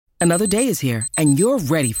Another day is here, and you're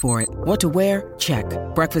ready for it. What to wear? Check.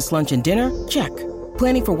 Breakfast, lunch, and dinner? Check.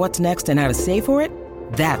 Planning for what's next and how to save for it?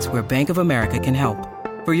 That's where Bank of America can help.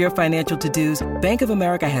 For your financial to-dos, Bank of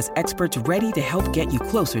America has experts ready to help get you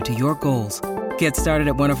closer to your goals. Get started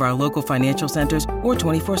at one of our local financial centers or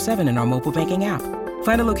 24/7 in our mobile banking app.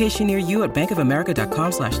 Find a location near you at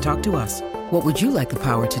bankofamerica.com/talktous. What would you like the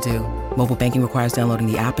power to do? Mobile banking requires downloading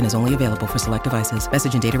the app and is only available for select devices.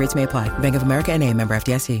 Message and data rates may apply. Bank of America N.A., member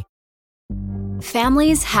FDIC.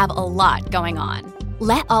 Families have a lot going on.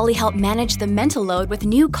 Let Ollie help manage the mental load with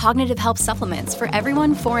new cognitive help supplements for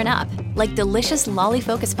everyone 4 and up, like delicious Lolly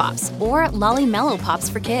Focus Pops or Lolly Mellow Pops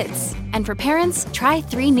for kids. And for parents, try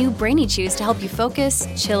 3 new Brainy Chews to help you focus,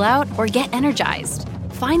 chill out, or get energized.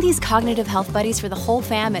 Find these cognitive health buddies for the whole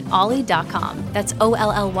fam at ollie.com. That's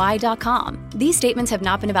OLLY.com. These statements have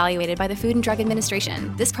not been evaluated by the Food and Drug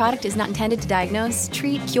Administration. This product is not intended to diagnose,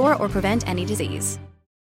 treat, cure, or prevent any disease.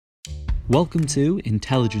 Welcome to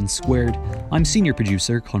Intelligence Squared. I'm senior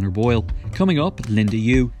producer Connor Boyle. Coming up, Linda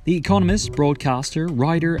Yu, the economist, broadcaster,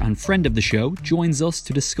 writer and friend of the show, joins us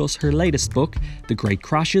to discuss her latest book, The Great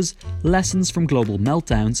Crashes, Lessons from Global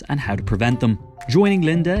Meltdowns and How to Prevent Them. Joining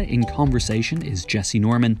Linda in conversation is Jesse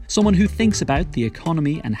Norman, someone who thinks about the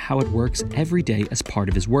economy and how it works every day as part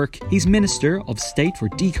of his work. He's Minister of State for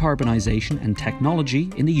Decarbonisation and Technology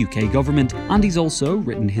in the UK government, and he's also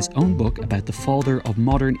written his own book about the father of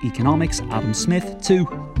modern economics, Adam Smith, too.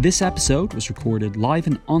 This episode was recorded live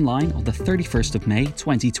and online on the 31st of May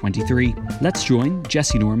 2023. Let's join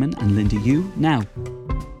Jesse Norman and Linda Yu now.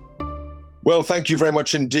 Well, thank you very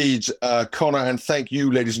much indeed, Connor, and thank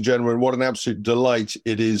you, ladies and gentlemen. What an absolute delight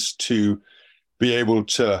it is to be able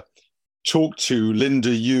to talk to Linda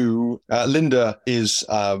Yu. Linda is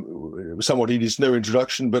somewhat needs no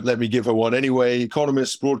introduction, but let me give her one anyway.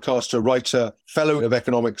 Economist, broadcaster, writer, fellow of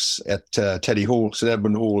economics at Teddy Hall, St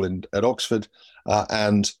Edmund Hall at Oxford,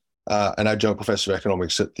 and an adjunct professor of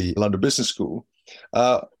economics at the London Business School,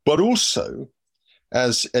 but also,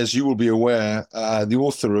 as you will be aware, the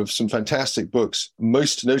author of some fantastic books,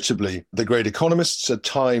 most notably The Great Economists, a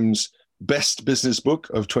Times Best Business Book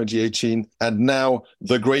of 2018, and now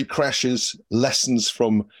The Great Crashes, Lessons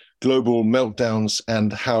from Global Meltdowns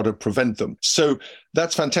and How to Prevent Them. So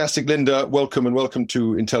that's fantastic, Linda. Welcome, and welcome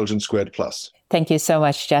to Intelligence Squared Plus. Thank you so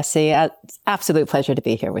much, Jesse. Absolute pleasure to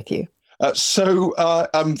be here with you.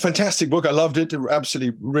 Fantastic book. I loved it.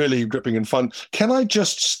 Absolutely, really gripping and fun. Can I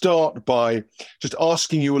just start by just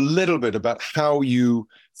asking you a little bit about how you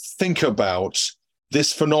think about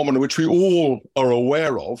this phenomenon, which we all are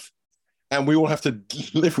aware of, and we all have to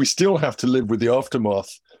live. We still have to live with the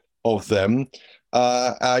aftermath of them.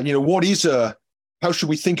 How should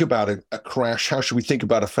we think about a crash? How should we think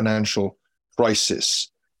about a financial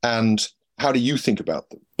crisis? And how do you think about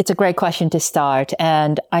them? It's a great question to start.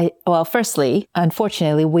 And firstly,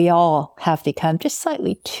 unfortunately, we all have become just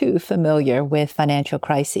slightly too familiar with financial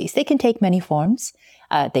crises. They can take many forms.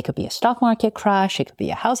 They could be a stock market crash. It could be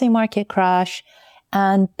a housing market crash.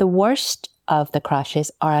 And the worst of the crashes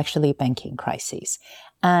are actually banking crises.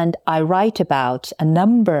 And I write about a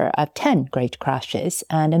number of 10 great crashes,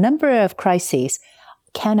 and a number of crises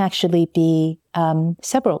can actually be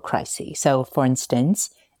several crises. So, for instance,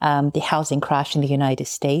 the housing crash in the United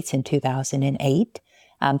States in 2008,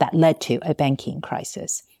 that led to a banking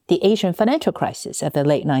crisis. The Asian financial crisis of the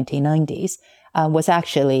late 1990s was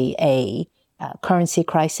actually a currency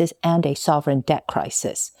crisis and a sovereign debt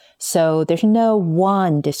crisis. So there's no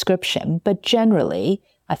one description, but generally,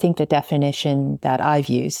 I think the definition that I've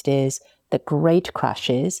used is the great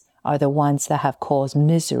crashes are the ones that have caused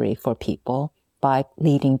misery for people by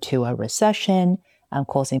leading to a recession and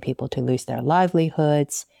causing people to lose their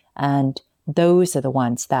livelihoods. And those are the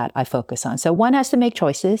ones that I focus on. So one has to make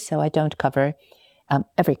choices. So I don't cover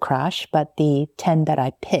every crash, but the 10 that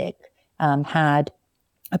I pick had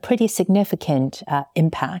a pretty significant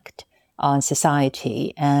impact on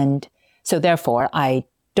society. And so therefore, I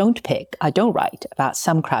don't write about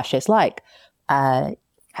some crashes like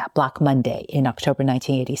Black Monday in October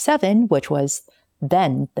 1987, which was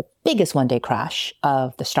then the biggest one-day crash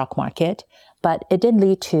of the stock market, but it did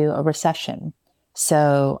lead to a recession.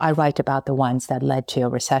 So I write about the ones that led to a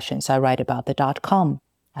recession. So I write about the dot-com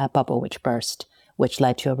bubble which burst, which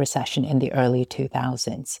led to a recession in the early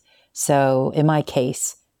 2000s. So in my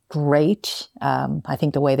case, great, I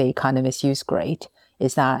think the way the economists use great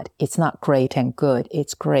is that it's not great and good,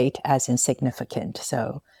 it's great as in significant.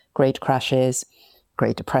 So great crashes,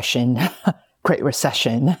 Great Depression, Great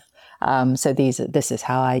Recession. So this is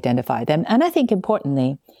how I identify them. And I think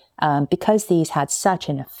importantly, because these had such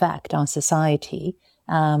an effect on society,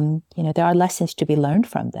 there are lessons to be learned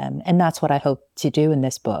from them. And that's what I hope to do in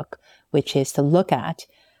this book, which is to look at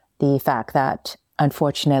the fact that,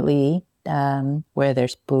 unfortunately, where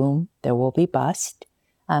there's boom, there will be bust.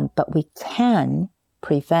 But we can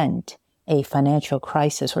prevent a financial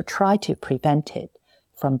crisis, or try to prevent it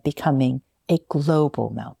from becoming a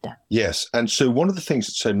global meltdown. Yes. And so one of the things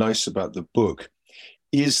that's so nice about the book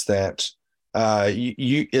is that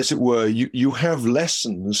you, as it were, you have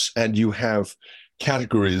lessons and you have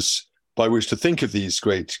categories by which to think of these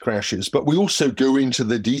great crashes, but we also go into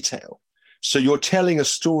the detail. So you're telling a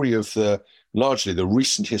story of largely the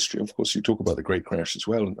recent history. Of course, you talk about the great crash as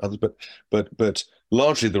well and others, but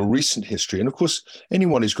largely the recent history. And of course,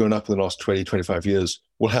 anyone who's grown up in the last 20, 25 years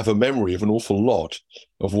will have a memory of an awful lot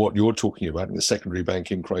of what you're talking about in the secondary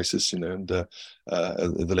banking crisis, and the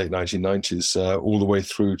late 1990s, all the way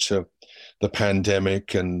through to the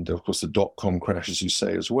pandemic and, of course, the dot-com crash, as you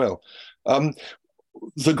say, as well.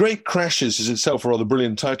 The Great Crashes is itself a rather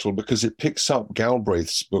brilliant title because it picks up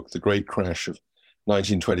Galbraith's book, The Great Crash of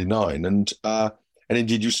 1929. And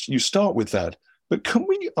indeed, you start with that. But can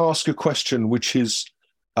we ask a question which is,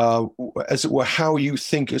 as it were, how you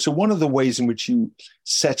think? So one of the ways in which you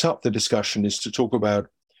set up the discussion is to talk about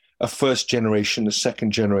a first generation, a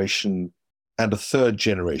second generation, and a third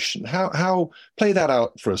generation. How play that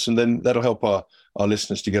out for us, and then that'll help our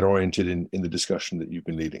listeners to get oriented in the discussion that you've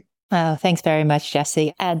been leading. Oh, thanks very much,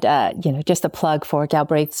 Jesse. And, just a plug for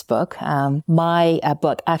Galbraith's book. My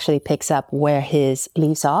book actually picks up where his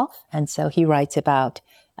leaves off. And so he writes about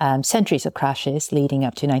centuries of crashes leading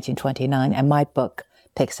up to 1929. And my book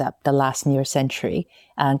picks up the last near century.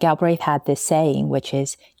 Galbraith had this saying, which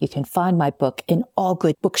is, you can find my book in all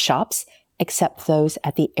good bookshops, except those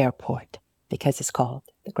at the airport, because it's called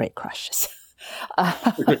The Great Crashes. And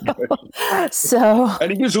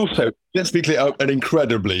it is also, let's be clear, an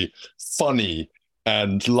incredibly funny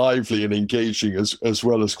and lively and engaging, as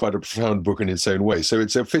well as quite a profound book in its own way. So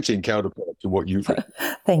it's a fitting counterpart to what you've written.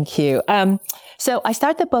 Thank you. So I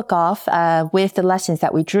start the book off with the lessons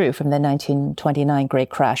that we drew from the 1929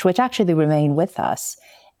 Great Crash, which actually remain with us.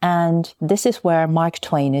 And this is where Mark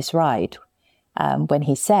Twain is right when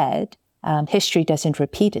he said, history doesn't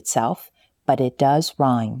repeat itself, but it does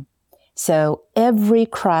rhyme. So every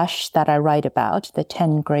crash that I write about, the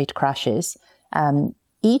 10 great crashes,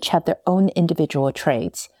 each have their own individual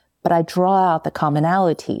traits, but I draw out the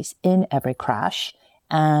commonalities in every crash,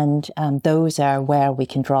 and those are where we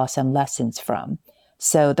can draw some lessons from.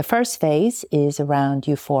 So the first phase is around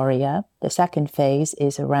euphoria. The second phase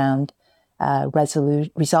is around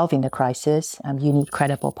resolving the crisis. You need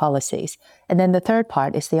credible policies. And then the third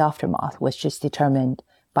part is the aftermath, which is determined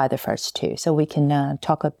by the first two. So we can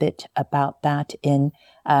talk a bit about that in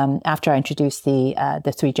after I introduce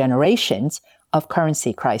the three generations of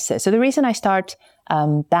currency crisis. So the reason I start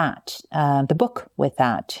the book with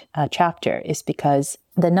that chapter is because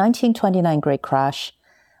the 1929 Great Crash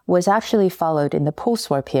was actually followed in the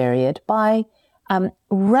post-war period by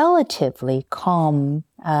relatively calm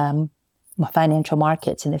financial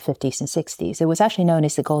markets in the 50s and 60s. It was actually known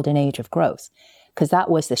as the Golden Age of Growth, because that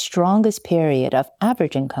was the strongest period of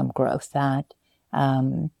average income growth that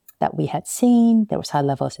we had seen. There was high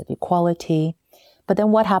levels of equality. But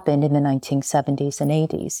then what happened in the 1970s and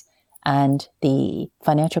 80s? And the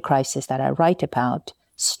financial crisis that I write about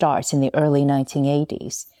starts in the early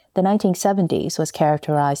 1980s. The 1970s was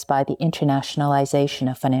characterized by the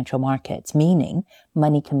internationalization of financial markets, meaning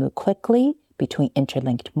money can move quickly between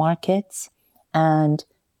interlinked markets. And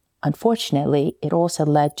unfortunately, it also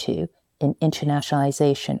led to an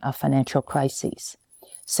internationalization of financial crises.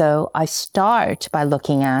 So I start by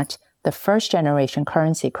looking at the first generation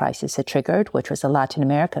currency crisis it triggered, which was the Latin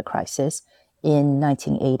America crisis in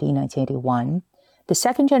 1980, 1981. The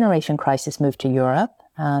second generation crisis moved to Europe.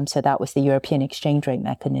 So that was the European exchange rate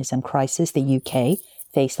mechanism crisis the UK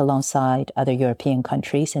faced alongside other European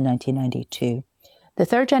countries in 1992. The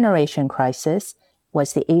third generation crisis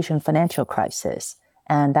was the Asian financial crisis.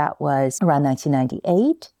 And that was around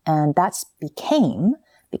 1998. And that became,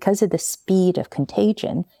 because of the speed of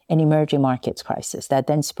contagion, an emerging markets crisis that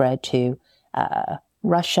then spread to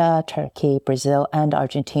Russia, Turkey, Brazil, and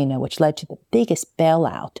Argentina, which led to the biggest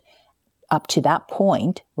bailout up to that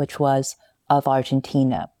point, which was of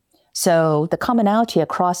Argentina. So the commonality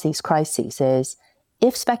across these crises is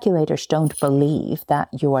if speculators don't believe that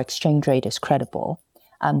your exchange rate is credible,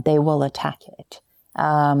 they will attack it.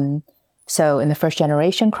 So in the first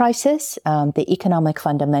generation crisis, the economic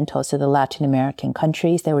fundamentals of the Latin American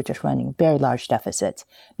countries, they were just running very large deficits,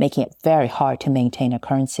 making it very hard to maintain a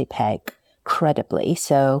currency peg credibly.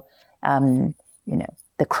 So,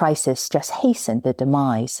 the the crisis just hastened the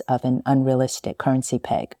demise of an unrealistic currency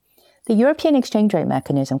peg. The European exchange rate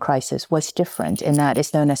mechanism crisis was different in that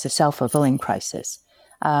it's known as a self-fulfilling crisis.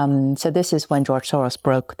 So this is when George Soros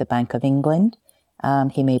broke the Bank of England.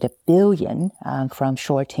 He made $1 billion from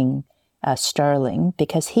shorting sterling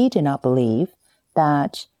because he did not believe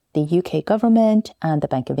that the UK government and the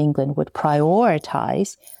Bank of England would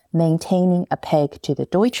prioritize maintaining a peg to the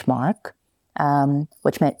Deutschmark,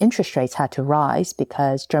 which meant interest rates had to rise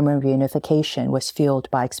because German reunification was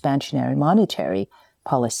fueled by expansionary monetary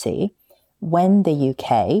policy when the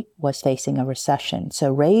UK was facing a recession.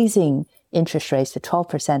 So raising interest rates to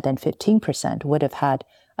 12% and 15% would have had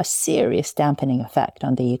a serious dampening effect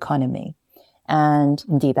on the economy. And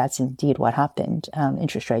indeed, that's indeed what happened.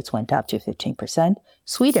 Interest rates went up to 15%.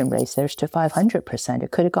 Sweden raised theirs to 500%.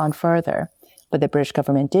 It could have gone further, but the British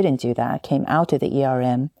government didn't do that, came out of the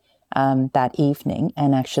ERM that evening.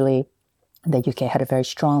 And actually, the UK had a very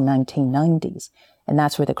strong 1990s. And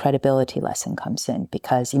that's where the credibility lesson comes in,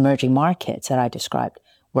 because emerging markets that I described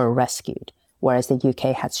were rescued, whereas the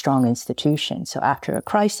UK had strong institutions. So after a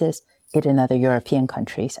crisis, it and other European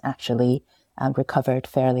countries actually recovered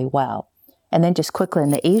fairly well. And then just quickly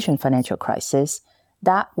in the Asian financial crisis,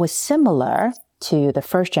 that was similar to the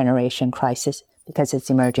first generation crisis because it's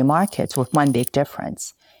emerging markets with one big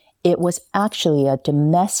difference. It was actually a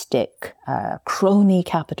domestic crony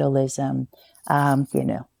capitalism,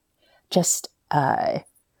 just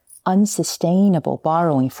unsustainable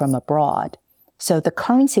borrowing from abroad. So the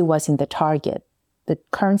currency wasn't the target. The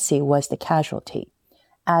currency was the casualty.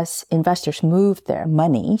 As investors moved their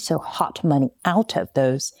money, so hot money, out of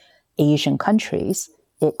those Asian countries,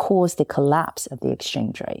 it caused the collapse of the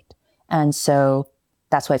exchange rate. And so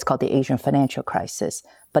that's why it's called the Asian financial crisis.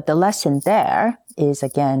 But the lesson there is,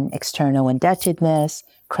 again, external indebtedness,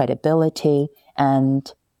 credibility, and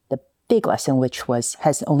the big lesson, which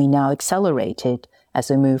has only now accelerated as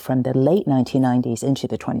we move from the late 1990s into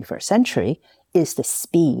the 21st century, is the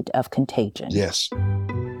speed of contagion. Yes.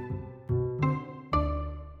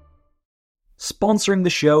 Sponsoring the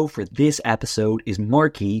show for this episode is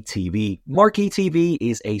Marquee TV. Marquee TV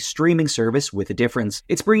is a streaming service with a difference.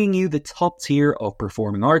 It's bringing you the top tier of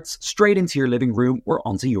performing arts straight into your living room or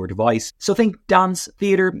onto your device. So think dance,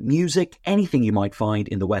 theatre, music, anything you might find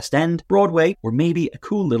in the West End, Broadway, or maybe a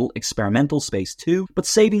cool little experimental space too, but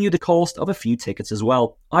saving you the cost of a few tickets as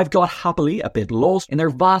well. I've got happily a bit lost in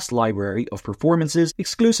their vast library of performances,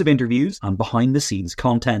 exclusive interviews, and behind-the-scenes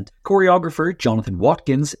content. Choreographer Jonathan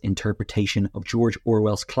Watkins' interpretation of George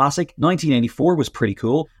Orwell's classic 1984 was pretty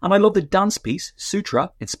cool, and I love the dance piece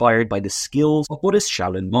Sutra, inspired by the skills of Buddhist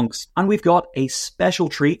Shaolin monks. And we've got a special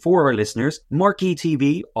treat for our listeners. Marquee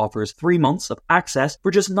TV offers 3 months of access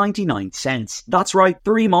for just 99 cents. That's right,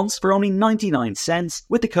 3 months for only 99 cents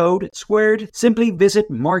with the code SQUARED. Simply visit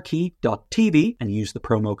marquee.tv and use the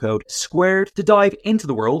promo code SQUARED to dive into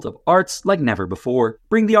the world of arts like never before.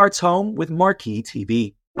 Bring the arts home with Marquee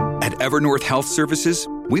TV. At Evernorth Health Services,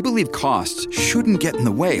 we believe costs shouldn't get in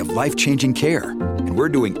the way of life-changing care, and we're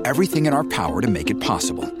doing everything in our power to make it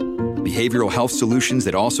possible. Behavioral health solutions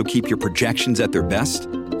that also keep your projections at their best?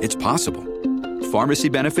 It's possible. Pharmacy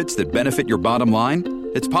benefits that benefit your bottom line?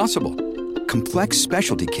 It's possible. Complex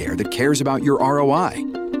specialty care that cares about your ROI?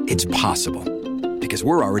 It's possible. Because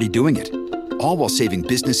we're already doing it. All while saving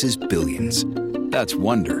businesses billions. That's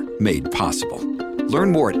Wonder made possible.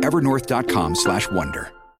 Learn more at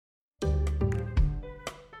evernorth.com/wonder.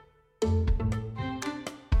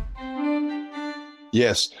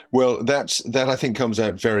 Yes. Well, that I think comes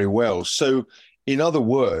out very well. So in other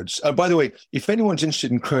words, by the way, if anyone's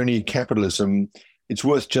interested in crony capitalism, it's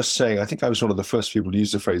worth just saying, I think I was one of the first people to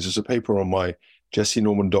use the phrase. There's a paper on my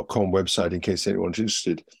jessenorman.com website in case anyone's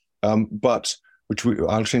interested. But which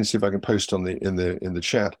I'll try and see if I can post on in the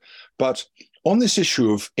chat. But on this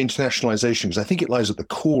issue of internationalization, because I think it lies at the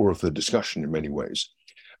core of the discussion in many ways,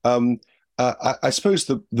 I suppose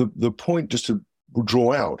the point just to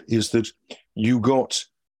draw out is that you got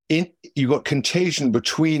contagion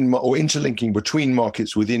between or interlinking between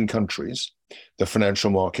markets within countries, the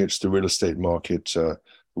financial markets, the real estate market, the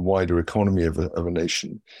wider economy of a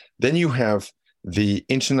nation. Then you have the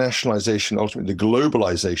internationalization, ultimately the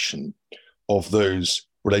globalization of those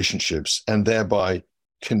relationships, and thereby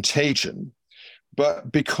contagion.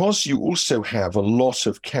 But because you also have a lot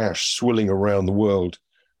of cash swirling around the world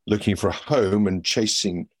looking for a home and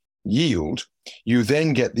chasing yield, you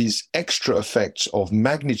then get these extra effects of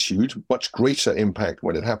magnitude, much greater impact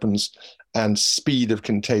when it happens, and speed of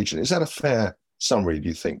contagion. Is that a fair summary, do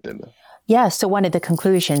you think, Linda? Yeah, so one of the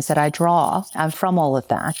conclusions that I draw from all of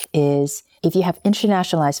that is if you have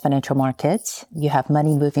internationalized financial markets, you have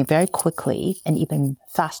money moving very quickly and even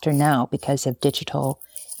faster now because of digital,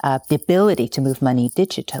 the ability to move money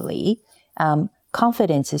digitally.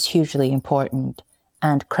 Confidence is hugely important,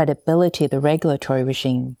 and credibility of the regulatory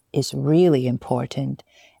regime is really important.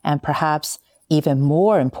 And perhaps even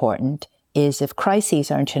more important is if crises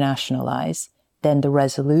are internationalized, then the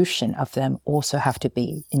resolution of them also have to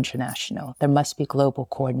be international. There must be global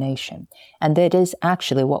coordination. And that is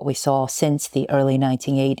actually what we saw since the early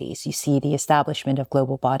 1980s. You see the establishment of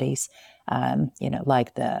global bodies,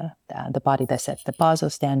 like the body that sets the Basel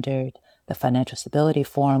Standard, the Financial Stability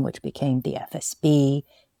Forum, which became the FSB,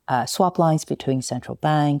 swap lines between central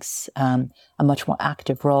banks, a much more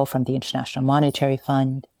active role from the International Monetary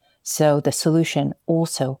Fund. So the solution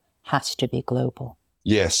also has to be global.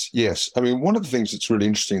 Yes. I mean, one of the things that's really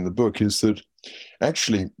interesting in the book is that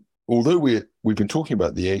actually, although we've been talking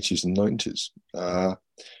about the 80s and 90s,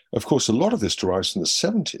 of course, a lot of this derives from the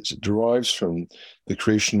 70s. It derives from the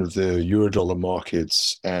creation of the Eurodollar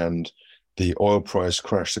markets and the oil price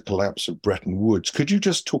crash, the collapse of Bretton Woods. Could you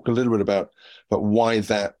just talk a little bit about why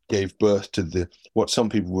that gave birth to what some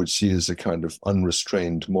people would see as a kind of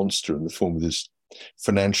unrestrained monster in the form of this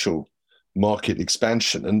financial market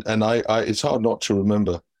expansion? And I it's hard not to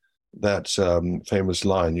remember that famous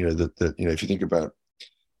line, that if you think about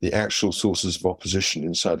the actual sources of opposition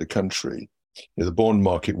inside the country, the bond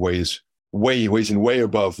market weighs way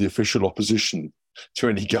above the official opposition to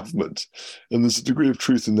any government, and there's a degree of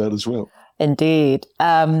truth in that as well. Indeed.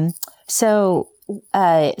 So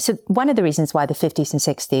one of the reasons why the 50s and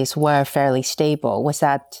 60s were fairly stable was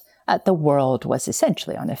that the world was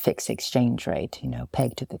essentially on a fixed exchange rate,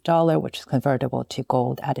 pegged to the dollar, which is convertible to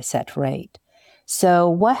gold at a set rate. So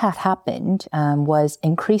what had happened was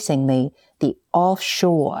increasingly the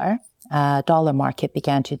offshore dollar market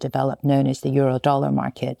began to develop, known as the euro dollar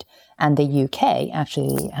market. And the UK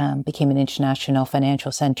actually became an international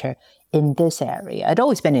financial center in this area. It had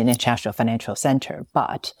always been an international financial center,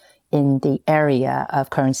 but in the area of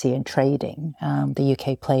currency and trading, the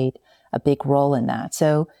UK played a big role in that.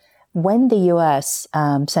 So when the US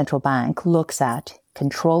central bank looks at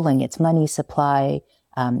controlling its money supply,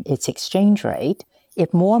 its exchange rate,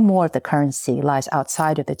 if more and more of the currency lies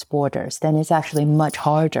outside of its borders, then it's actually much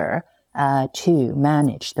harder to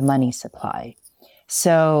manage the money supply.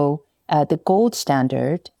 So the gold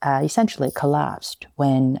standard essentially collapsed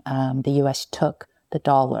when the US took the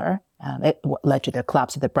dollar. It led to the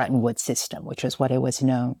collapse of the Bretton Woods system, which is what it was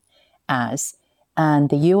known as. And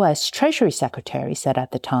the US Treasury Secretary said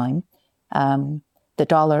at the time, the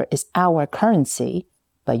dollar is our currency,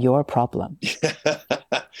 but your problem.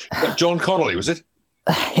 John Connolly, was it?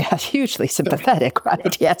 Yeah, hugely sympathetic,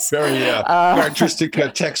 right? Yes. Very characteristic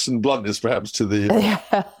Texan bluntness, perhaps, to the...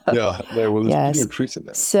 There's truth in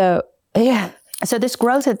that. So this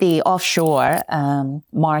growth of the offshore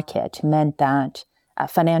market meant that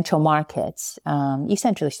financial markets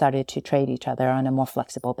essentially started to trade each other on a more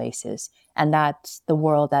flexible basis. And that's the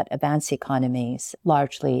world that advanced economies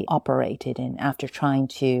largely operated in after trying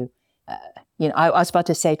to, I was about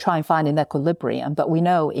to say try and find an equilibrium, but we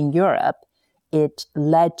know in Europe, it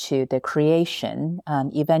led to the creation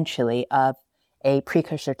eventually of a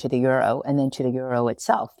precursor to the euro and then to the euro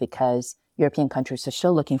itself, because European countries are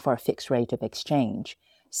still looking for a fixed rate of exchange.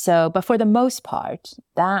 So, but for the most part,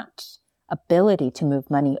 that ability to move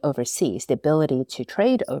money overseas, the ability to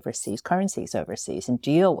trade overseas, currencies overseas, and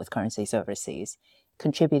deal with currencies overseas,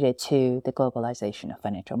 contributed to the globalization of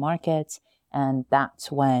financial markets. And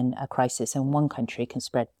that's when a crisis in one country can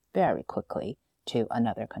spread very quickly to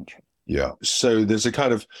another country. Yeah. So there's a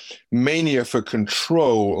kind of mania for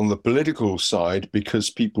control on the political side because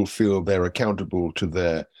people feel they're accountable to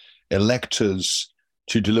their electors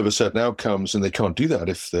to deliver certain outcomes, and they can't do that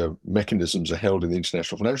if the mechanisms are held in the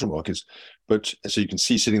international financial markets. But so you can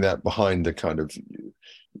see sitting that behind the kind of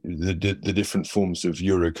the different forms of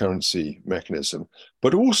euro currency mechanism,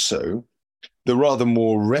 but also the rather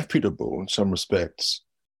more reputable, in some respects,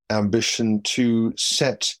 ambition to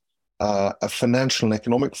set a financial and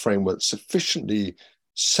economic framework sufficiently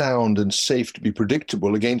sound and safe to be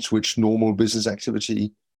predictable against which normal business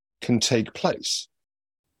activity can take place.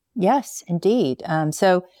 Yes, indeed.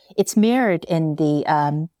 So it's mirrored in the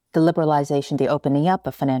liberalization, the opening up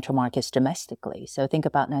of financial markets domestically. So think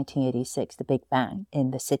about 1986, the Big Bang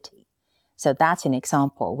in the city. So that's an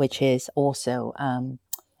example which is also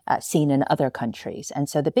seen in other countries. And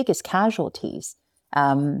so the biggest casualties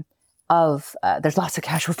there's lots of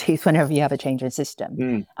casualties whenever you have a change in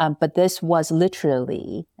system. But this was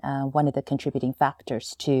literally one of the contributing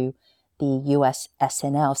factors to the U.S.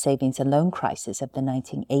 S&L savings and loan crisis of the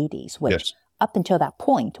 1980s, which up until that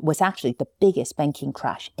point was actually the biggest banking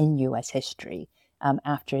crash in U.S. history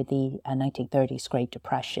after the 1930s Great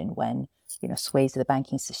Depression, when swathes of the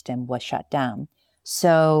banking system was shut down.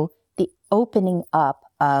 So the opening up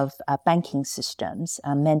of banking systems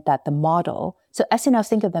meant that the model, so S&Ls,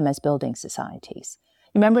 think of them as building societies.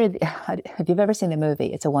 Remember, if you've ever seen the movie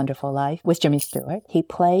It's a Wonderful Life with Jimmy Stewart, he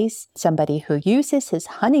plays somebody who uses his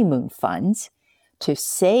honeymoon funds to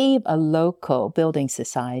save a local building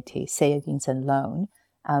society savings and loan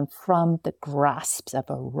from the grasps of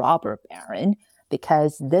a robber baron,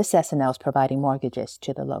 because this S&L is providing mortgages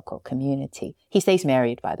to the local community. He stays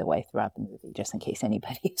married, by the way, throughout the movie, just in case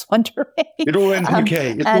anybody is wondering. It all ends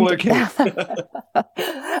okay. It's all okay.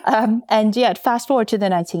 And yet, fast forward to the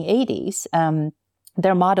 1980s,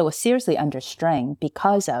 their model was seriously under strain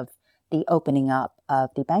because of the opening up of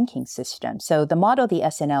the banking system. So the model the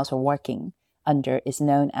S&Ls were working under is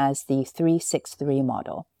known as the 363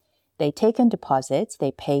 model. They take in deposits,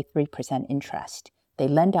 they pay 3% interest. They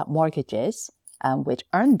lend out mortgages, which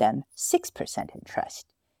earn them 6% interest.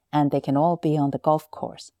 And they can all be on the golf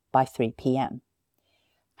course by 3 p.m.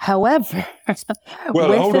 However,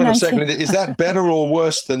 well, hold on a second. Is that better or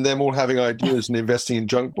worse than them all having ideas and investing in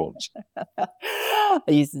junk bonds?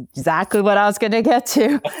 Exactly what I was going to get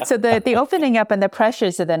to. So the opening up and the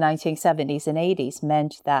pressures of the 1970s and 80s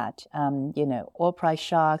meant that, oil price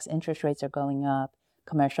shocks, interest rates are going up,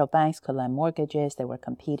 commercial banks could lend mortgages, they were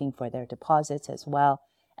competing for their deposits as well,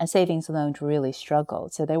 and savings loans really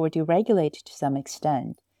struggled. So they were deregulated to some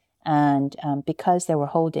extent. And because they were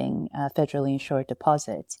holding federally insured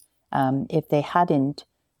deposits, if they hadn't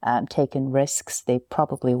taken risks, they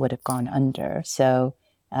probably would have gone under. So,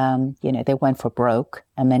 they went for broke,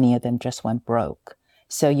 and many of them just went broke.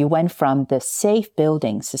 So you went from the safe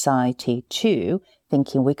building society to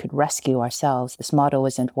thinking we could rescue ourselves. This model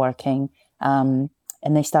isn't working. And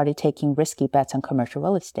they started taking risky bets on commercial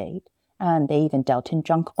real estate. And they even dealt in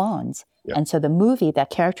junk bonds. Yeah. And so the movie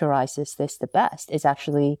that characterizes this the best is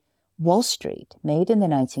actually Wall Street, made in the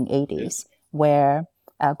 1980s, where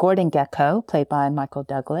Gordon Gekko, played by Michael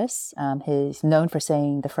Douglas, he's known for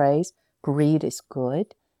saying the phrase, "greed is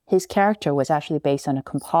good." His character was actually based on a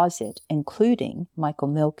composite, including Michael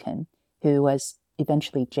Milken, who was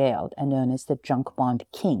eventually jailed and known as the junk bond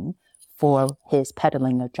king for his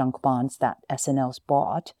peddling of junk bonds that S&Ls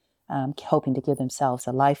bought, hoping to give themselves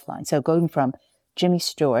a lifeline. So going from Jimmy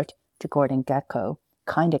Stewart to Gordon Gekko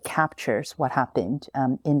kind of captures what happened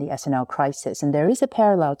in the S&L crisis. And there is a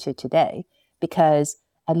parallel to today, because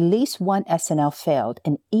at least one S&L failed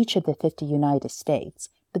in each of the 50 United States.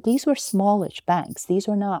 But these were smallish banks. These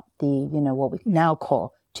were not the, what we now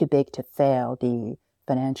call too big to fail, the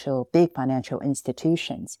big financial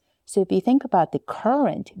institutions. So if you think about the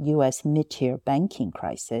current U.S. mid-tier banking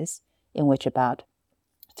crisis, in which about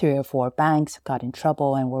 3 or 4 banks got in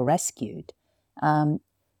trouble and were rescued,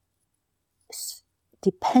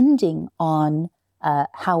 depending on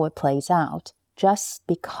how it plays out, just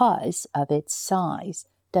because of its size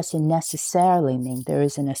doesn't necessarily mean there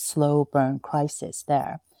isn't a slow burn crisis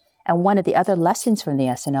there. And one of the other lessons from the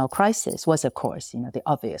S&L crisis was, of course, the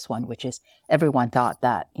obvious one, which is everyone thought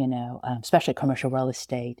that, especially commercial real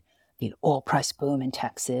estate, the oil price boom in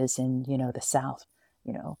Texas and, the South,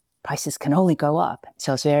 prices can only go up.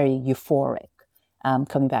 So it's very euphoric,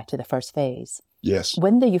 coming back to the first phase. Yes.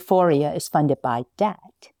 When the euphoria is funded by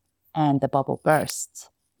debt and the bubble bursts,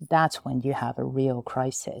 that's when you have a real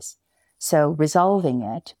crisis. So resolving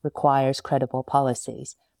it requires credible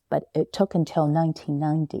policies. But it took until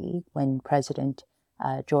 1990 when President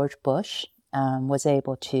George Bush was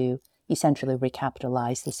able to essentially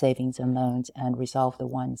recapitalize the savings and loans and resolve the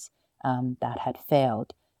ones that had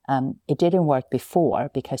failed. It didn't work before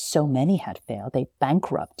because so many had failed. They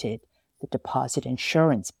bankrupted the deposit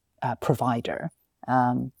insurance provider.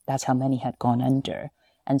 That's how many had gone under.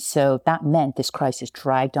 And so that meant this crisis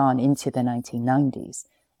dragged on into the 1990s.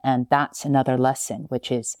 And that's another lesson,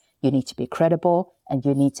 which is you need to be credible and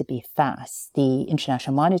you need to be fast. The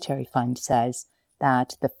International Monetary Fund says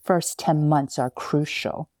that the first 10 months are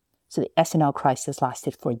crucial. So the S&L crisis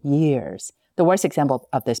lasted for years. The worst example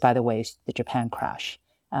of this, by the way, is the Japan crash.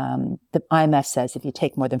 The IMF says if you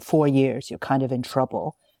take more than 4 years, you're kind of in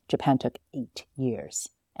trouble. Japan took 8 years,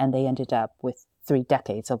 and they ended up with 3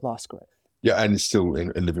 decades of lost growth. Yeah, and still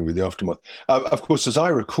living with the aftermath. Of course, as I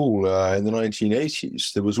recall, in the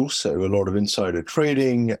 1980s, there was also a lot of insider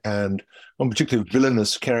trading, and one particular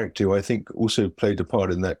villainous character who I think also played a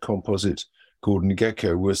part in that composite, Gordon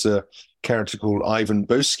Gekko, was a character called Ivan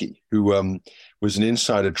Boesky, who was an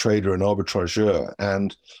insider trader and arbitrageur.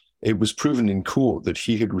 And it was proven in court that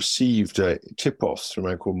he had received tip-offs from a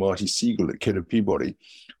man called Marty Siegel at Kidder Peabody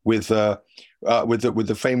with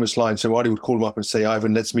the famous line. So Marty would call him up and say,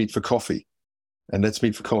 "Ivan, let's meet for coffee." And "let's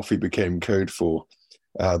meet for coffee" became code for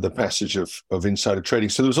the passage of insider trading.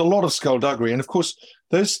 So there was a lot of skullduggery. And of course,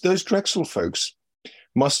 those Drexel folks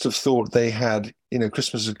must have thought they had,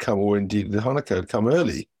 Christmas had come, or indeed the Hanukkah had come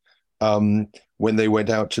early, when they went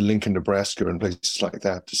out to Lincoln, Nebraska and places like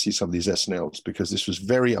that to see some of these S&Ls, because this was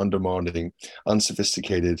very undemanding,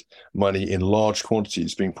 unsophisticated money in large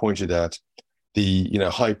quantities being pointed at the,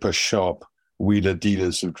 hyper sharp wheeler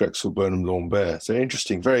dealers of Drexel, Burnham, Lambert. So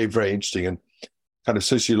interesting, very, very interesting, and kind of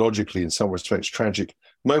sociologically, in some respects, tragic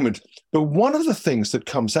moment. But one of the things that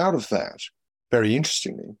comes out of that, very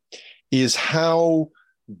interestingly, is how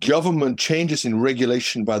government changes in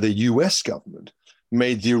regulation by the US government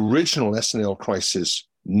made the original S&L crisis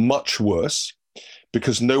much worse,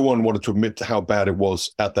 because no one wanted to admit to how bad it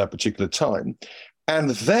was at that particular time.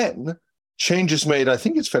 And then changes made, I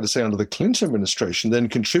think it's fair to say, under the Clinton administration, then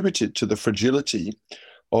contributed to the fragility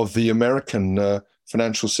of the American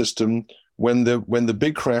financial system when the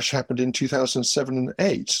big crash happened in 2007 and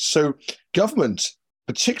 2008. So government,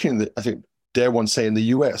 particularly I think, dare one say, in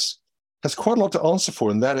the US, has quite a lot to answer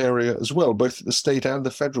for in that area as well, both at the state and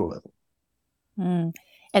the federal level. Mm.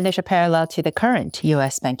 And there's a parallel to the current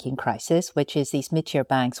U.S. banking crisis, which is these mid-tier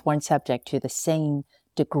banks weren't subject to the same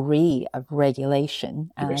degree of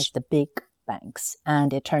regulation as the big banks.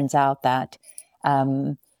 And it turns out that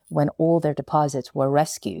when all their deposits were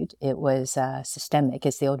rescued, it was systemic.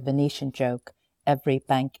 It's the old Venetian joke, every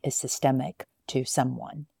bank is systemic to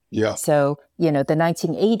someone. Yeah. So, the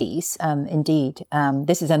 1980s, indeed,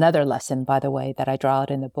 this is another lesson, by the way, that I draw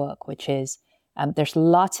out in the book, which is there's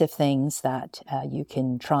lots of things that you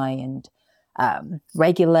can try and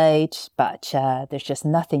regulate, but there's just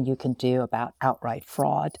nothing you can do about outright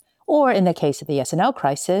fraud. Or in the case of the S&L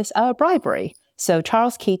crisis, bribery. So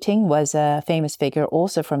Charles Keating was a famous figure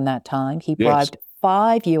also from that time. He bribed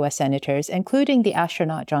 5 U.S. senators, including the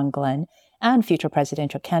astronaut John Glenn and future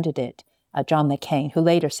presidential candidate John McCain, who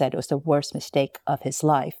later said it was the worst mistake of his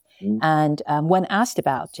life. And when asked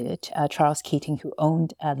about it, Charles Keating, who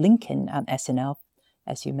owned Lincoln S&L,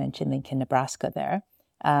 as you mentioned, Lincoln, Nebraska there,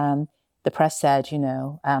 the press said,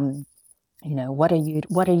 what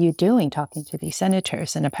are you doing talking to these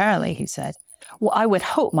senators? And apparently he said, well, I would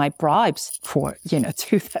hope my bribes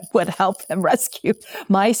would help them rescue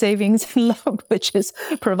my savings and loan, which is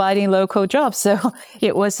providing local jobs. So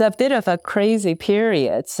it was a bit of a crazy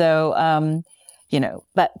period. So,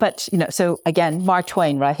 so again, Mark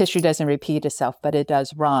Twain, right? History doesn't repeat itself, but it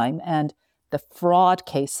does rhyme. And the fraud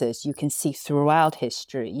cases you can see throughout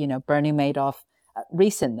history, Bernie Madoff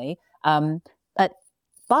recently,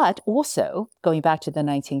 but also going back to the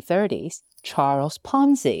 1930s, Charles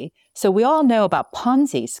Ponzi. So we all know about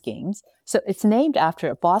Ponzi schemes. So it's named after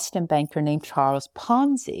a Boston banker named Charles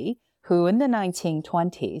Ponzi, who in the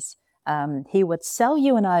 1920s, he would sell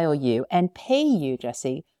you an IOU and pay you,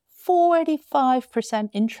 Jesse, 45%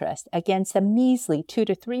 interest against a measly 2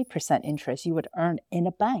 to 3% interest you would earn in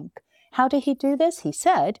a bank. How did he do this? He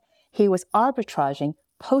said he was arbitraging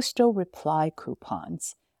postal reply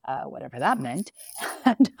coupons. Whatever that meant,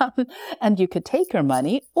 and you could take your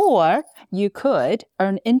money, or you could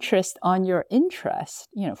earn interest on your interest,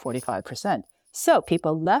 45%. So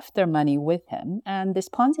people left their money with him, and this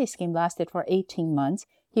Ponzi scheme lasted for 18 months.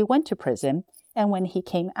 He went to prison, and when he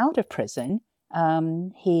came out of prison,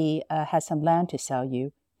 he had some land to sell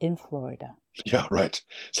you in Florida. Yeah, right.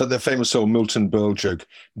 So the famous old Milton Berle joke,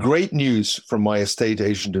 great news from my estate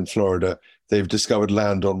agent in Florida, they've discovered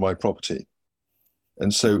land on my property.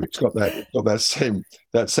 And so it's got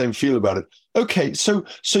that same feel about it. Okay, so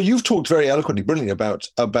you've talked very eloquently, brilliantly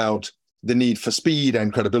about the need for speed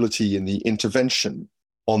and credibility in the intervention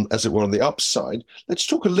on, as it were, on the upside. Let's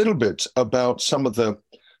talk a little bit about some of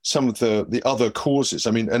the other causes.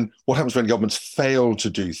 I mean, and what happens when governments fail to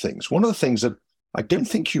do things. One of the things that I don't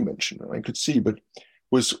think you mentioned, and I could see, but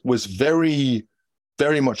was very,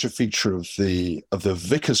 very much a feature of the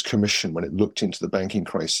Vickers Commission when it looked into the banking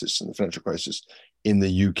crisis and the financial crisis in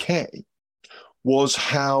the UK, was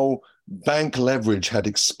how bank leverage had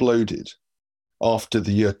exploded after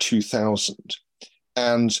the year 2000.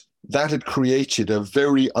 And that had created a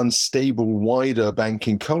very unstable, wider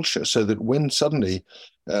banking culture, so that when suddenly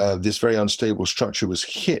this very unstable structure was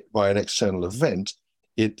hit by an external event,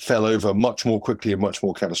 it fell over much more quickly and much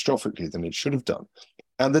more catastrophically than it should have done.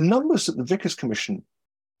 And the numbers that the Vickers Commission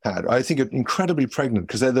had, I think, are incredibly pregnant,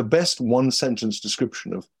 because they're the best one-sentence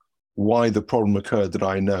description of why the problem occurred that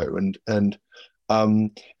I know. And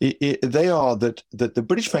they are that the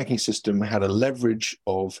British banking system had a leverage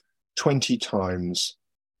of 20 times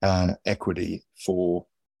equity for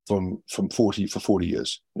 40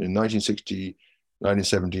 years in 1960,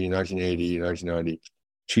 1970, 1980, 1990,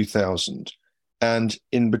 2000. And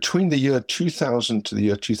in between the year 2000 to the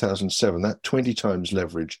year 2007, that 20 times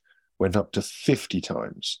leverage went up to 50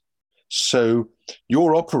 times. So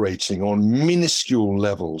you're operating on minuscule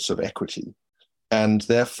levels of equity. And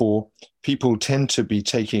therefore, people tend to be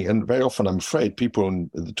taking, and very often, I'm afraid, people on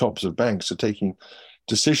the tops of banks are taking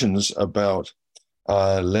decisions about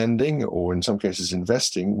lending, or in some cases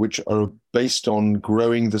investing, which are based on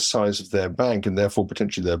growing the size of their bank and therefore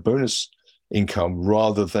potentially their bonus income,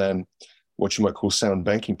 rather than what you might call sound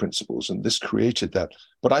banking principles. And this created that.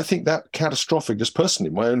 But I think that catastrophic, just personally,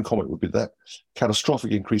 my own comment would be that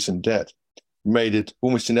catastrophic increase in debt made it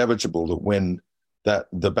almost inevitable that when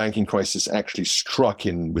the banking crisis actually struck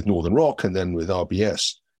in with Northern Rock and then with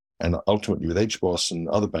RBS and ultimately with HBOS and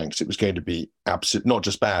other banks, it was going to be absolute, not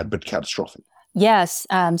just bad, but catastrophic. Yes.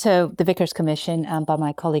 So the Vickers Commission, by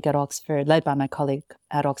my colleague at Oxford, led by my colleague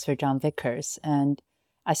at Oxford, John Vickers. And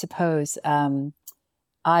I suppose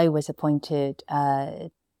I was appointed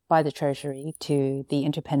by the Treasury to the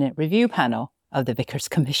independent review panel of the Vickers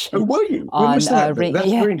Commission. Oh, were you? When was that?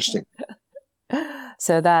 That's very interesting.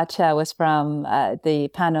 So that was from the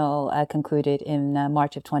panel concluded in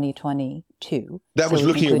March of 2022. That was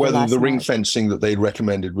looking at whether the ring fencing that they'd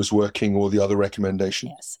recommended was working, or the other recommendation.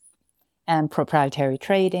 Yes. And proprietary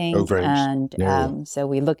trading. Oh, very and so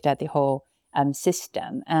we looked at the whole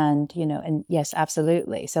system. And, and yes,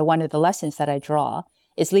 absolutely. So one of the lessons that I draw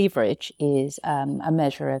is leverage is a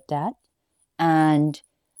measure of debt. And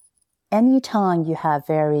anytime you have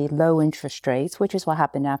very low interest rates, which is what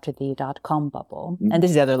happened after the dot-com bubble, and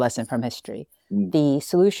this is the other lesson from history, the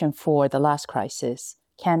solution for the last crisis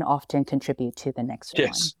can often contribute to the next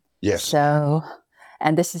one. Yes. So,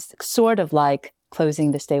 and this is sort of like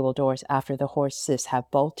closing the stable doors after the horses have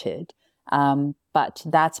bolted. But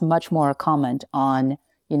that's much more a comment on,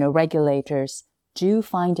 regulators do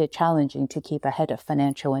find it challenging to keep ahead of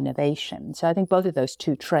financial innovation. So I think both of those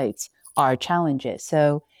two traits are challenges.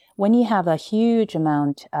 So when you have a huge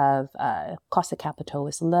amount of cost of capital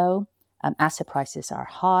is low, asset prices are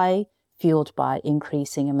high, fueled by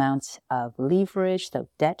increasing amounts of leverage, so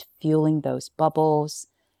debt fueling those bubbles,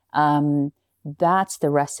 that's the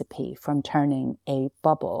recipe from turning a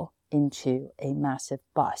bubble into a massive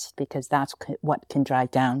bust, because that's what can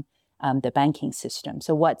drag down the banking system.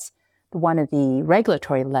 So what's one of the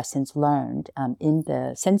regulatory lessons learned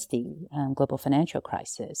since the global financial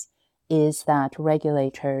crisis is that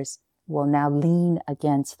regulators will now lean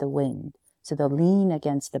against the wind. So they'll lean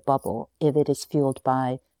against the bubble if it is fueled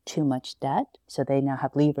by too much debt. So they now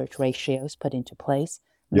have leverage ratios put into place,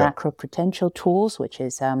 macroprudential tools, which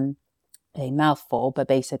is a mouthful, but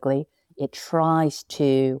basically it tries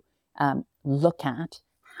to look at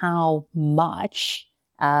how much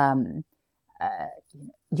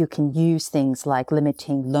you can use things like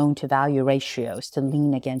limiting loan-to-value ratios to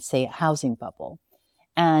lean against, say, a housing bubble.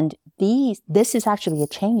 And this is actually a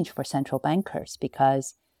change for central bankers,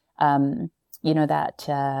 because, this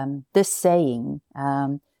saying,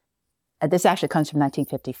 this actually comes from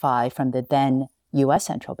 1955 from the then U.S.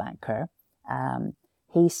 central banker.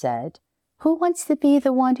 He said, "Who wants to be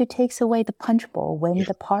the one who takes away the punch bowl when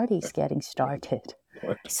the party's getting started?"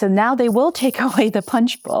 So now they will take away the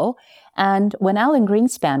punch bowl. And when Alan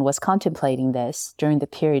Greenspan was contemplating this during the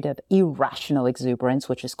period of irrational exuberance,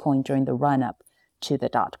 which is coined during the run-up to the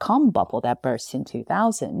dot-com bubble that burst in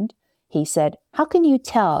 2000, he said, how can you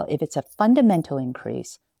tell if it's a fundamental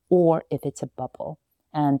increase or if it's a bubble?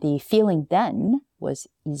 And the feeling then was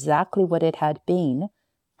exactly what it had been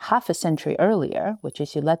half a century earlier, which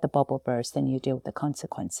is you let the bubble burst and you deal with the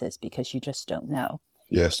consequences because you just don't know.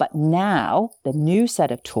 Yes. But now the new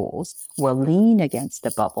set of tools will lean against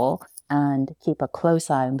the bubble and keep a close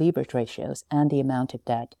eye on leverage ratios and the amount of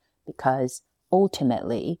debt, because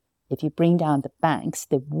ultimately, if you bring down the banks,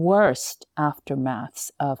 the worst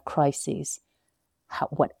aftermaths of crises,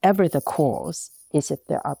 whatever the cause, is if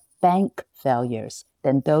there are bank failures,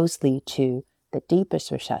 then those lead to the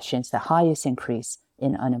deepest recessions, the highest increase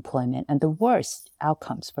in unemployment, and the worst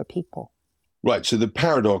outcomes for people. Right. So the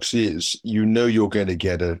paradox is, you're going to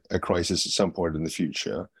get a crisis at some point in the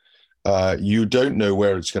future. You don't know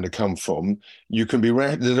where it's going to come from. You can be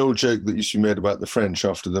there's an old joke that used to be made about the French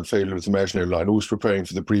after the failure of the Maginot Line, always preparing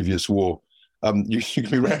for the previous war. You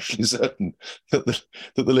can be rationally certain that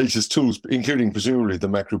the latest tools, including presumably the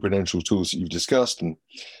macroprudential tools that you've discussed and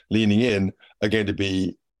leaning in, are going to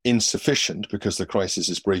be insufficient because the crisis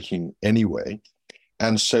is breaking anyway.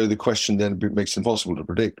 And so the question then makes it impossible to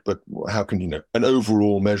predict, but how can an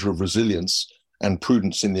overall measure of resilience and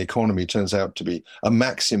prudence in the economy turns out to be a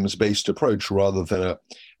maxims-based approach rather than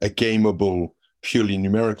a gameable, purely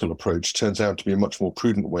numerical approach, turns out to be a much more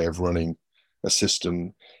prudent way of running a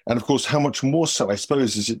system. And of course, how much more so, I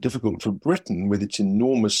suppose, is it difficult for Britain with its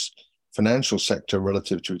enormous financial sector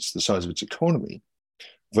relative to the size of its economy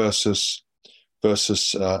versus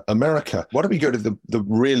America. Why don't we go to the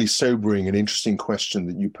really sobering and interesting question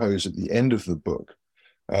that you pose at the end of the book,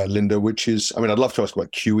 Linda, which is, I mean, I'd love to ask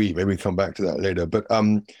about QE, maybe we come back to that later, but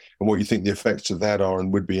and what you think the effects of that are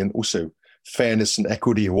and would be, and also fairness and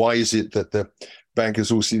equity. Why is it that the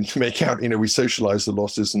bankers all seem to make out, we socialize the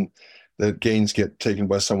losses and the gains get taken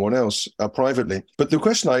by someone else privately? But the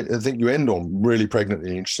question I think you end on really pregnantly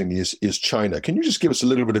and interestingly is China. Can you just give us a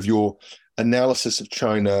little bit of your analysis of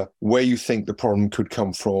China, where you think the problem could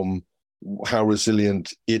come from, how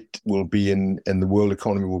resilient it will be and the world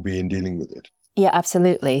economy will be in dealing with it? Yeah,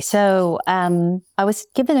 absolutely. So I was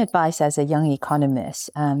given advice as a young economist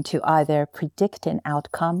to either predict an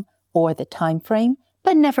outcome or the time frame,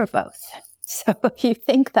 but never both. So if you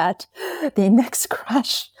think that the next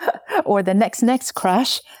crash or the next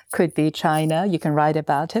crash could be China, you can write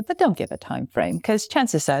about it, but don't give a time frame, because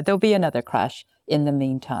chances are there'll be another crash in the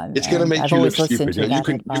meantime. It's going to make you look stupid.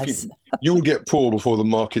 You will get poor before the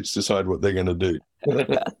markets decide what they're going to do.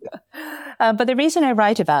 But the reason I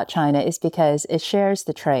write about China is because it shares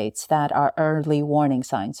the traits that are early warning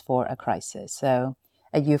signs for a crisis. So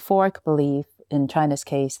a euphoric belief in China's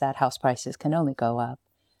case that house prices can only go up,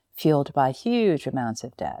 fueled by huge amounts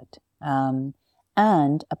of debt, and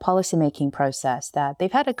a policymaking process that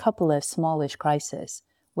they've had a couple of smallish crises,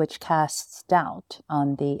 which casts doubt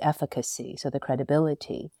on the efficacy, so the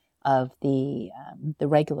credibility of the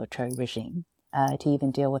regulatory regime to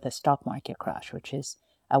even deal with a stock market crash, which is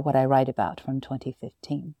what I write about from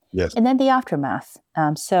 2015. Yes. And then the aftermath.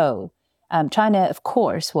 China, of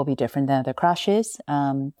course, will be different than other crashes.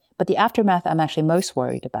 But the aftermath I'm actually most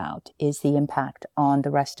worried about is the impact on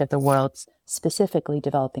the rest of the world's, specifically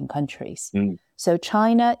developing countries. So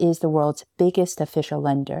China is the world's biggest official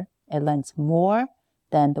lender. It lends more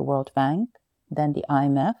than the World Bank, than the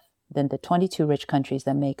IMF, than the 22 rich countries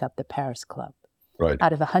that make up the Paris Club. Right.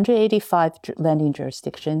 Out of 185 lending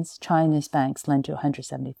jurisdictions, China's banks lend to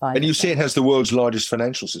 175. And you say it has the world's largest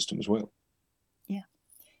financial system as well. Yeah.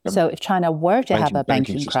 So if China were to have a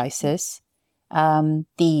banking crisis,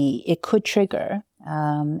 it could trigger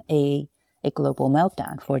a global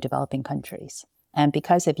meltdown for developing countries. And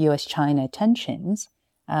because of U.S.-China tensions,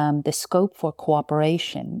 the scope for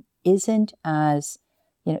cooperation isn't as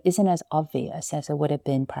obvious as it would have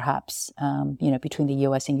been perhaps, between the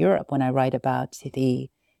U.S. and Europe. When I write about the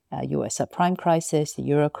U.S. subprime crisis, the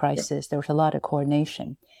Euro crisis, there was a lot of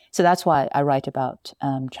coordination. So that's why I write about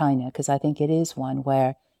China, because I think it is one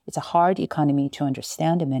where it's a hard economy to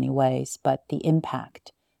understand in many ways, but the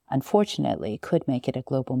impact, unfortunately, could make it a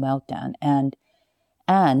global meltdown.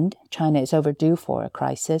 And China is overdue for a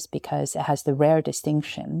crisis because it has the rare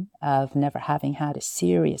distinction of never having had a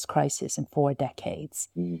serious crisis in 4 decades.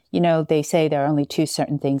 They say there are only 2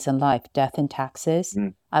 certain things in life, death and taxes.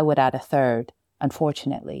 I would add a third,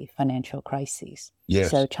 unfortunately, financial crises. Yes.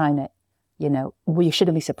 So China, we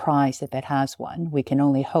shouldn't be surprised if it has one. We can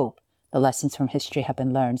only hope the lessons from history have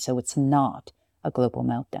been learned, so it's not a global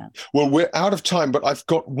meltdown. Well, we're out of time, but I've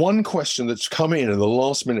got one question that's come in the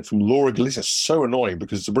last minute from Laura Galicia. So annoying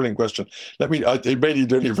because it's a brilliant question. It may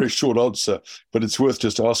need only a very short answer, but it's worth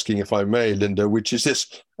just asking, if I may, Linda, which is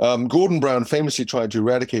this. Gordon Brown famously tried to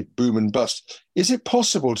eradicate boom and bust. Is it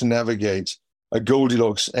possible to navigate a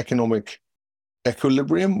Goldilocks economic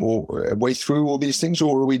equilibrium or a way through all these things,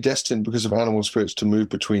 or are we destined because of animal spirits to move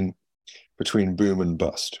between boom and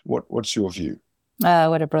bust? What's your view?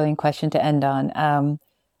 What a brilliant question to end on.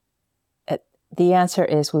 The answer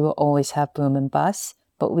is we will always have boom and bust,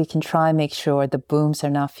 but we can try and make sure the booms are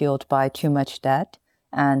not fueled by too much debt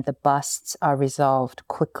and the busts are resolved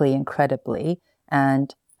quickly and credibly,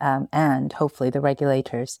 and hopefully the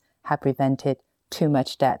regulators have prevented too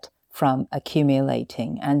much debt from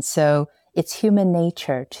accumulating. And so it's human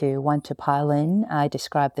nature to want to pile in. I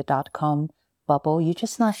described the dot-com bubble. You're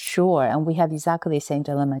just not sure, and we have exactly the same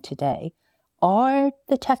dilemma today. Are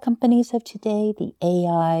the tech companies of today, the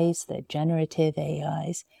AIs, the generative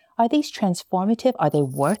AIs, are these transformative? Are they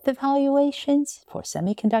worth the valuations for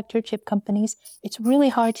semiconductor chip companies? It's really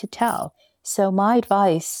hard to tell. So my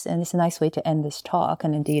advice, and it's a nice way to end this talk,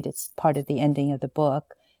 and indeed it's part of the ending of the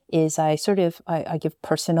book, is I give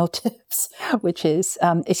personal tips, which is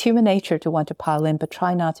it's human nature to want to pile in, but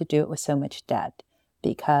try not to do it with so much debt.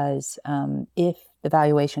 Because if the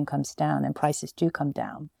valuation comes down and prices do come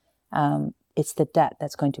down, it's the debt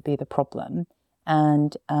that's going to be the problem.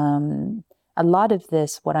 And a lot of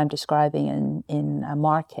this, what I'm describing in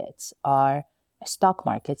markets, are stock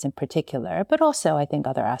markets in particular, but also I think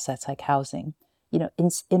other assets like housing.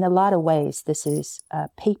 In a lot of ways, this is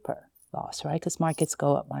paper loss, right? Because markets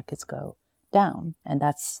go up, markets go down. And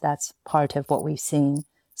that's part of what we've seen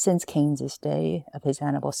since Keynes's day of his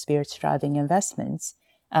animal spirits driving investments.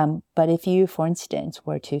 But if you, for instance,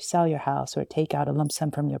 were to sell your house or take out a lump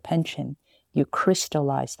sum from your pension, you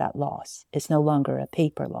crystallize that loss. It's no longer a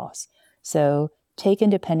paper loss. So take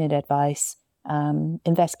independent advice,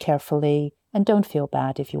 invest carefully, and don't feel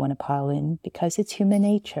bad if you want to pile in, because it's human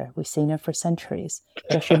nature. We've seen it for centuries.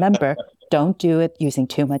 Just remember, don't do it using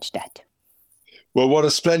too much debt. Well, what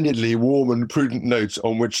a splendidly warm and prudent note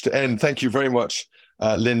on which to end. Thank you very much,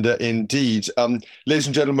 Linda, indeed. Ladies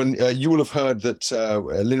and gentlemen, you will have heard that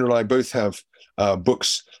Linda and I both have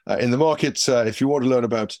books in the market. If you want to learn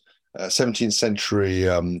about 17th century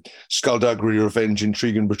skullduggery, revenge,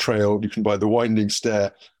 intrigue, and betrayal, you can buy The Winding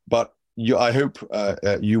Stair. But I hope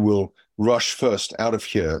you will rush first out of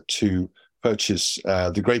here to purchase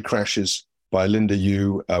The Great Crashes by Linda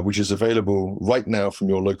Yueh, which is available right now from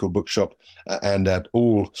your local bookshop and at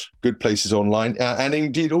all good places online. And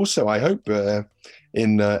indeed also, I hope,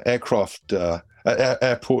 in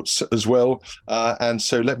airports as well. And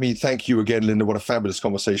so let me thank you again, Linda. What a fabulous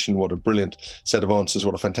conversation. What a brilliant set of answers.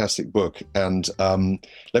 What a fantastic book. And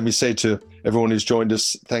let me say to everyone who's joined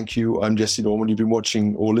us, thank you. I'm Jesse Norman. You've been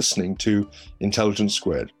watching or listening to Intelligence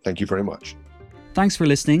Squared. Thank you very much. Thanks for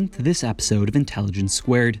listening to this episode of Intelligence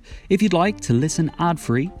Squared. If you'd like to listen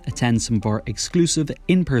ad-free, attend some of our exclusive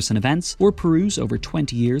in-person events, or peruse over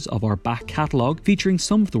 20 years of our back catalogue featuring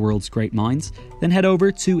some of the world's great minds, then head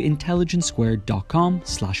over to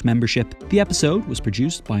intelligencesquared.com/membership. The episode was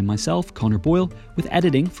produced by myself, Connor Boyle, with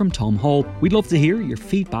editing from Tom Hall. We'd love to hear your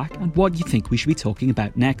feedback and what you think we should be talking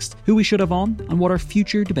about next, who we should have on, and what our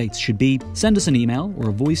future debates should be. Send us an email or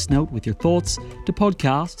a voice note with your thoughts to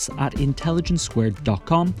podcasts@intelligencesquared.com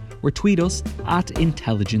or tweet us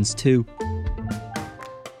 @intelligence2.